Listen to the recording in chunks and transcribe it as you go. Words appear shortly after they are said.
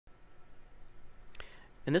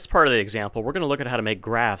In this part of the example, we're going to look at how to make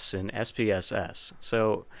graphs in SPSS.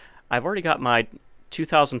 So I've already got my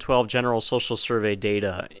 2012 General Social Survey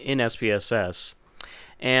data in SPSS,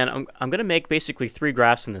 and I'm going to make basically three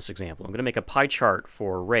graphs in this example. I'm going to make a pie chart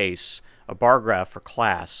for race, a bar graph for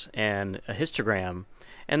class, and a histogram,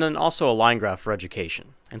 and then also a line graph for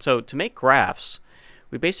education. And so to make graphs,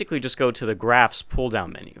 we basically just go to the Graphs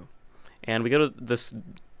pull-down menu, and we go to this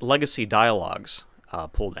Legacy Dialogues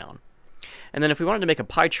pull-down. And then if we wanted to make a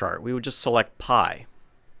pie chart, we would just select pie.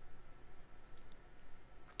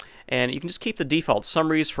 And you can just keep the default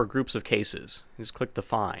summaries for groups of cases. Just click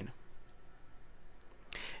define.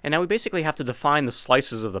 And now we basically have to define the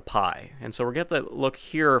slices of the pie. And so we're going to have to look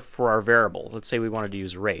here for our variable. Let's say we wanted to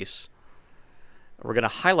use race. We're going to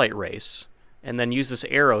highlight race and then use this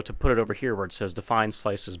arrow to put it over here where it says define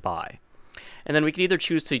slices by. And then we can either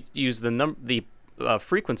choose to use the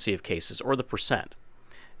frequency of cases or the percent.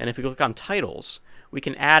 And if we click on titles, we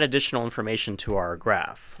can add additional information to our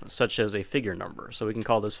graph, such as a figure number. So we can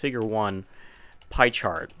call this figure 1 pie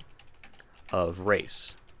chart of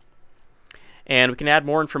race. And we can add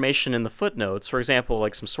more information in the footnotes, for example,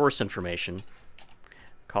 like some source information.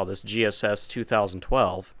 Call this GSS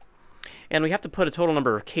 2012. And we have to put a total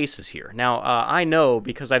number of cases here. Now, I know,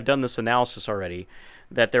 because I've done this analysis already,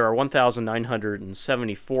 that there are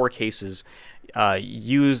 1,974 cases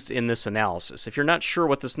used in this analysis. If you're not sure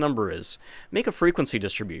what this number is, make a frequency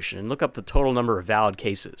distribution and look up the total number of valid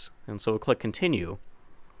cases. And so we'll click Continue.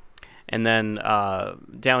 And then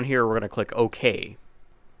down here, we're going to click OK.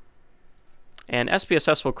 And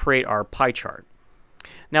SPSS will create our pie chart.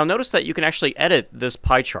 Now, notice that you can actually edit this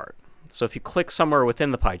pie chart. So if you click somewhere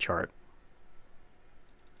within the pie chart,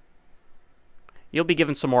 you'll be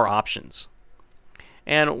given some more options.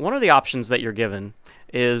 And one of the options that you're given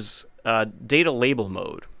is data label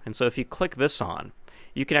mode. And so if you click this on,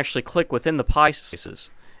 you can actually click within the pie slices,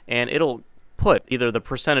 and it'll put either the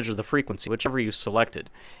percentage or the frequency, whichever you've selected,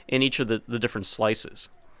 in each of the different slices.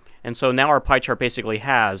 And so now our pie chart basically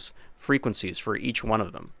has frequencies for each one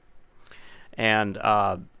of them. And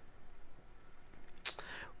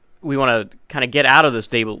we want to kind of get out of this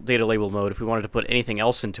data label mode if we wanted to put anything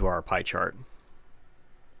else into our pie chart.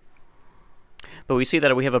 But we see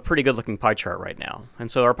that we have a pretty good looking pie chart right now.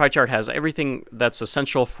 And so our pie chart has everything that's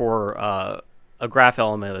essential for a graph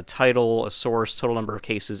element: a title, a source, total number of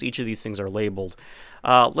cases. Each of these things are labeled.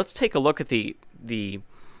 Let's take a look at the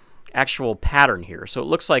actual pattern here. So it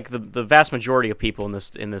looks like the vast majority of people in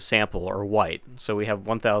this sample are white. So we have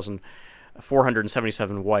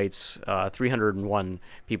 1,477 whites, 301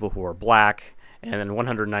 people who are black, and then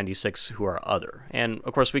 196 who are other. And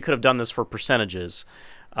of course we could have done this for percentages.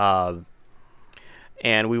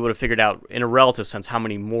 And we would have figured out, in a relative sense, how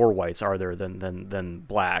many more whites are there than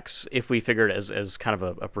blacks if we figured as kind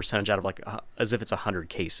of a percentage out of as if it's 100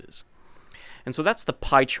 cases. And so that's the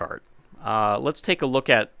pie chart. Let's take a look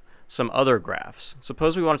at some other graphs.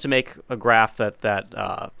 Suppose we wanted to make a graph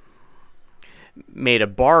that made a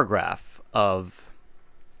bar graph of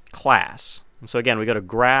class. And so again, we go to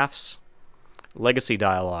Graphs, Legacy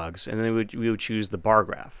Dialogues, and then we would choose the bar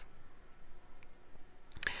graph.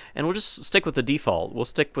 And we'll just stick with the default. We'll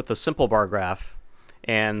stick with the simple bar graph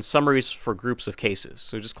and summaries for groups of cases.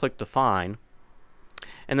 So just click Define.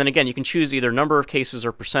 And then again, you can choose either number of cases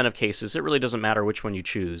or percent of cases. It really doesn't matter which one you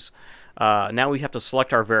choose. Now we have to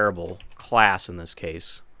select our variable, class in this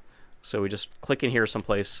case. So we just click in here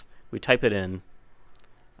someplace. We type it in.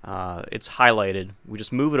 It's highlighted. We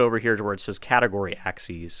just move it over here to where it says Category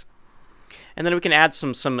Axes. And then we can add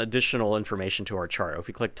some additional information to our chart. If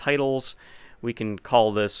we click Titles, we can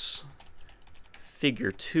call this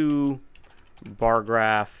Figure 2 bar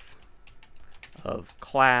graph of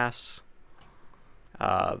class.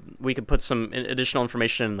 We can put some additional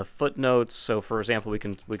information in the footnotes. So for example, we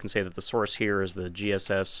can say that the source here is the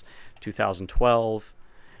GSS 2012.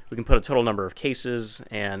 We can put a total number of cases,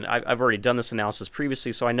 and I've already done this analysis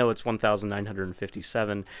previously, so I know it's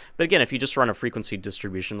 1,957. But again, if you just run a frequency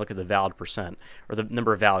distribution, look at the valid percent, or the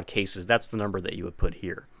number of valid cases, that's the number that you would put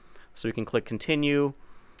here. So we can click Continue,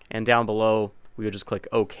 and down below, we would just click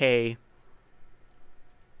OK.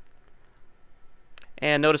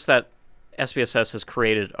 And notice that SPSS has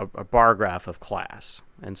created a bar graph of class.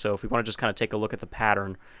 And so if we want to just kind of take a look at the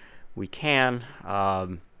pattern, we can.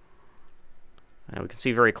 And we can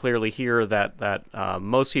see very clearly here that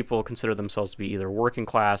most people consider themselves to be either working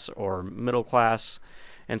class or middle class.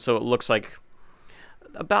 And so it looks like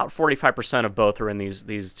about 45% of both are in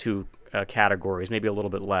these two categories, maybe a little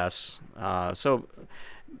bit less. So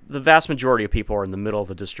the vast majority of people are in the middle of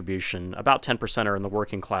the distribution. About 10% are in the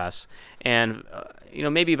working class, and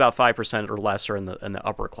maybe about 5% or less are in the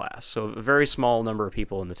upper class. So a very small number of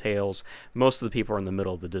people in the tails. Most of the people are in the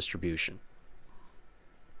middle of the distribution.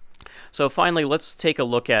 So finally, let's take a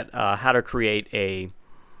look at how to create a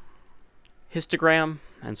histogram.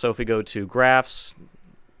 And so if we go to Graphs,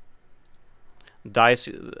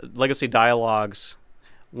 Legacy Dialogues,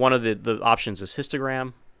 one of the options is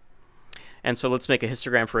histogram. And so let's make a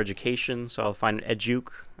histogram for education. So I'll find educ.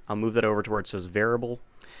 I'll move that over to where it says variable.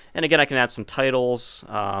 And again, I can add some titles.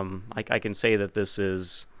 I can say that this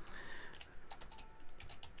is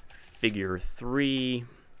Figure 3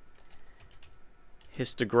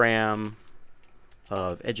 histogram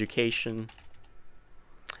of education.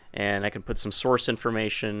 And I can put some source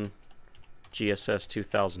information, GSS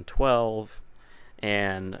 2012.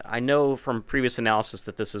 And I know from previous analysis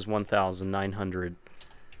that this is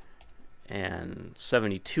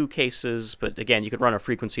 1,972 cases, but again, you could run a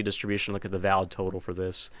frequency distribution, look at the valid total for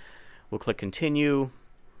this. We'll click Continue.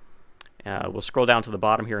 We'll scroll down to the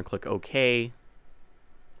bottom here and click OK.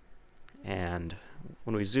 And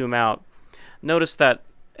when we zoom out, notice that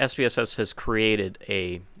SPSS has created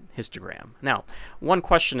a histogram. Now, one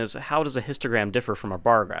question is, how does a histogram differ from a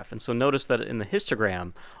bar graph? And so notice that in the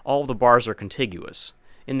histogram, all of the bars are contiguous,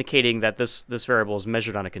 indicating that this variable is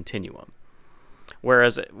measured on a continuum.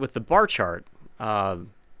 Whereas with the bar chart,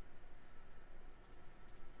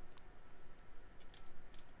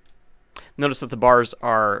 notice that the bars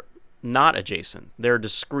are not adjacent. They're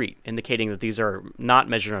discrete, indicating that these are not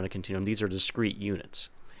measured on a continuum. These are discrete units.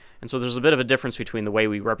 And so there's a bit of a difference between the way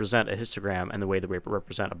we represent a histogram and the way that we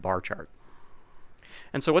represent a bar chart.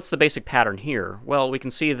 And so what's the basic pattern here? Well, we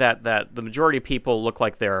can see that the majority of people look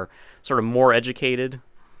like they're sort of more educated.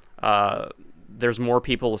 There's more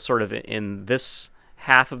people sort of in this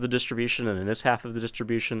half of the distribution and in this half of the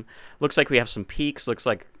distribution. Looks like we have some peaks. Looks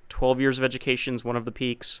like 12 years of education is one of the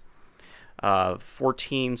peaks.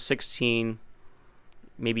 14, 16,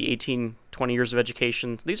 maybe 18, 20 years of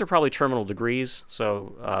education. These are probably terminal degrees,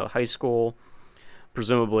 so high school,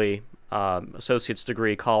 presumably associate's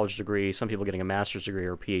degree, college degree, some people getting a master's degree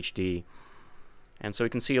or a PhD. And so we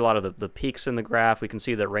can see a lot of the peaks in the graph. We can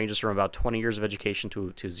see that ranges from about 20 years of education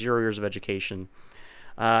to 0 years of education.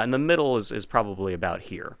 And the middle is probably about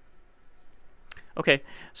here. Okay,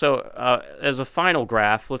 so as a final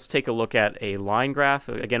graph, let's take a look at a line graph.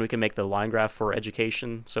 Again, we can make the line graph for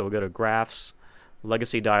education. So we'll go to Graphs,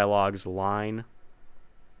 Legacy Dialogues, Line.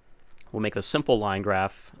 We'll make the simple line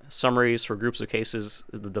graph. Summaries for groups of cases,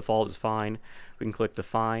 the default is fine. We can click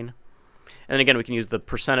Define. And then again, we can use the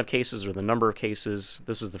percent of cases or the number of cases.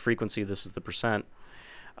 This is the frequency, this is the percent.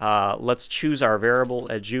 Let's choose our variable,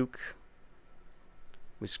 educ.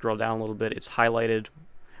 We scroll down a little bit, it's highlighted.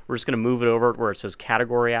 We're just going to move it over where it says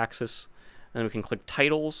category axis. And we can click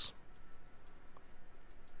titles.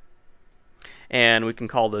 And we can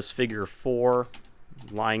call this Figure 4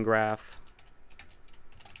 line graph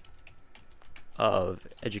of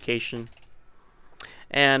education.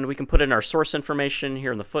 And we can put in our source information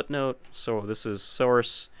here in the footnote. So this is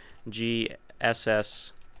source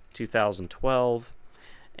GSS 2012.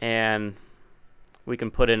 And we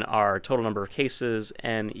can put in our total number of cases,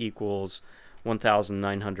 n equals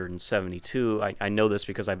 1,972. I know this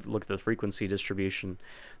because I've looked at the frequency distribution.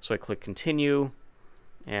 So I click Continue,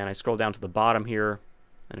 and I scroll down to the bottom here,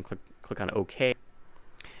 and click on OK.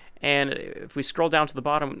 And if we scroll down to the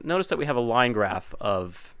bottom, notice that we have a line graph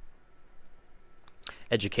of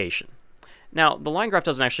education. Now, the line graph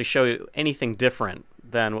doesn't actually show you anything different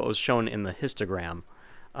than what was shown in the histogram.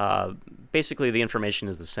 Basically, the information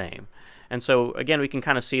is the same. And so, again, we can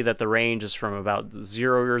kind of see that the range is from about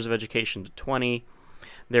 0 years of education to 20.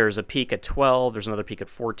 There's a peak at 12. There's another peak at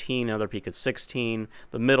 14, another peak at 16.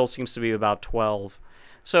 The middle seems to be about 12.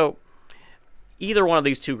 So either one of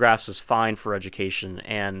these two graphs is fine for education,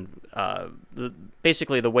 and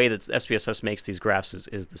basically the way that SPSS makes these graphs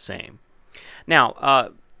is the same.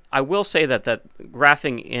 Now, I will say that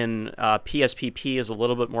graphing in PSPP is a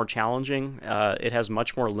little bit more challenging. It has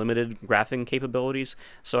much more limited graphing capabilities,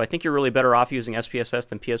 so I think you're really better off using SPSS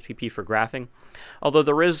than PSPP for graphing. Although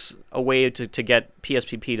there is a way to get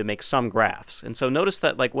PSPP to make some graphs. And so notice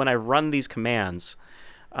that like when I run these commands,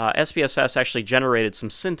 SPSS actually generated some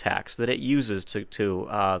syntax that it uses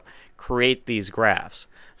to create these graphs.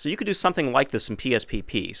 So you could do something like this in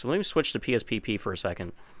PSPP. So let me switch to PSPP for a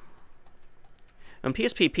second. In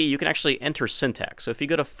PSPP, you can actually enter syntax. So if you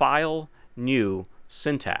go to File, New,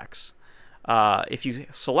 Syntax, if you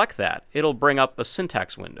select that, it'll bring up a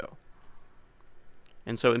syntax window.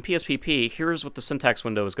 And so in PSPP, here's what the syntax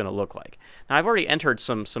window is going to look like. Now, I've already entered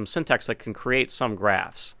some syntax that can create some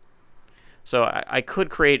graphs. So I could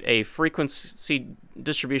create a frequency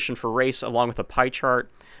distribution for race along with a pie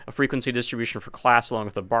chart, a frequency distribution for class along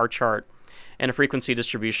with a bar chart, and a frequency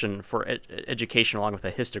distribution for education along with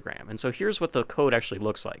a histogram. And so here's what the code actually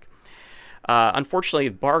looks like. Unfortunately,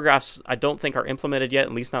 bar graphs I don't think are implemented yet,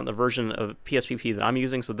 at least not in the version of PSPP that I'm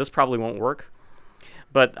using, so this probably won't work.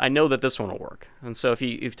 But I know that this one will work. And so if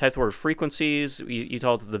you type the word frequencies, you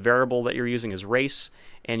tell it that the variable that you're using is race,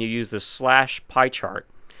 and you use this slash pie chart.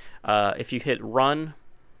 If you hit run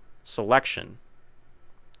selection,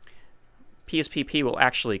 PSPP will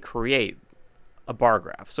actually create a bar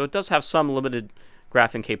graph. So it does have some limited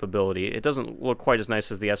graphing capability. It doesn't look quite as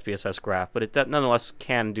nice as the SPSS graph, but it nonetheless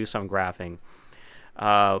can do some graphing.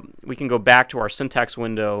 We can go back to our syntax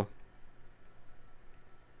window,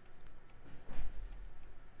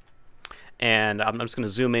 and I'm just going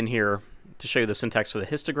to zoom in here to show you the syntax for the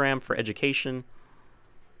histogram for education.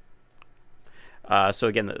 So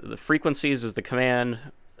again, the frequencies is the command.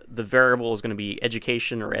 The variable is going to be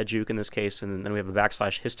education, or educ in this case, and then we have a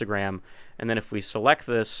backslash histogram. And then if we select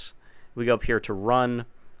this, we go up here to run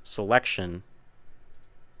selection.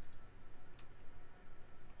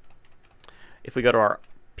 If we go to our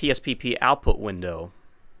PSPP output window,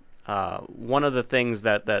 one of the things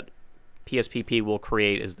that PSPP will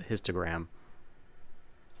create is the histogram.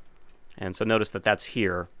 And so notice that that's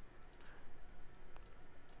here.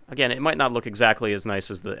 Again, it might not look exactly as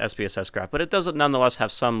nice as the SPSS graph, but it does nonetheless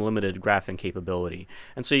have some limited graphing capability.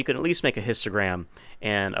 And so you can at least make a histogram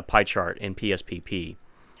and a pie chart in PSPP,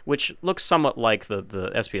 which looks somewhat like the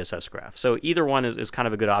SPSS graph. So either one is kind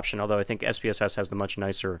of a good option, although I think SPSS has the much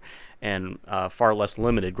nicer and far less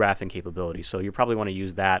limited graphing capability. So you probably want to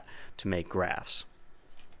use that to make graphs.